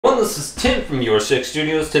Well, this is Tim from Your Six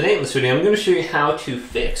Studios. Today in this video, I'm going to show you how to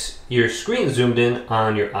fix your screen zoomed in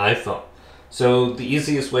on your iPhone. So the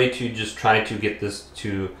easiest way to just try to get this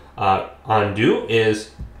to undo is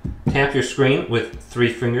tap your screen with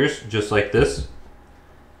 3 fingers, just like this,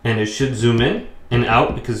 and it should zoom in and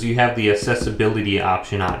out because you have the accessibility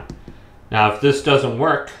option on. Now, if this doesn't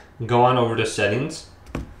work, go on over to Settings,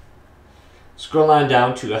 scroll on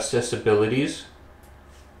down to Accessibilities,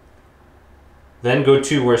 then go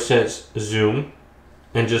to where it says Zoom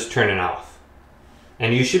and just turn it off.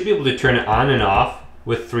 And you should be able to turn it on and off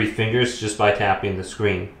with 3 fingers just by tapping the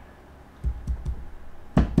screen.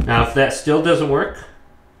 Now if that still doesn't work,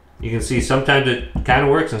 you can see sometimes it kind of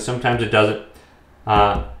works and sometimes it doesn't.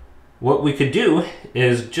 What we could do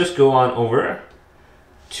is just go on over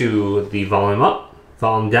to the volume up,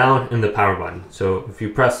 volume down, and the power button. So if you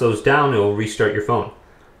press those down, it will restart your phone.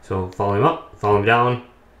 So volume up, volume down,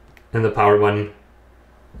 and the power button,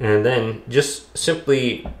 and then just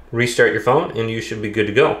simply restart your phone and you should be good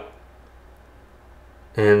to go.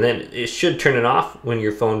 And then it should turn it off when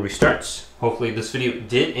your phone restarts. Hopefully this video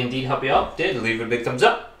did indeed help you out. If it did, leave it a big thumbs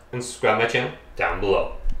up and subscribe to my channel down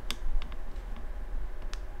below.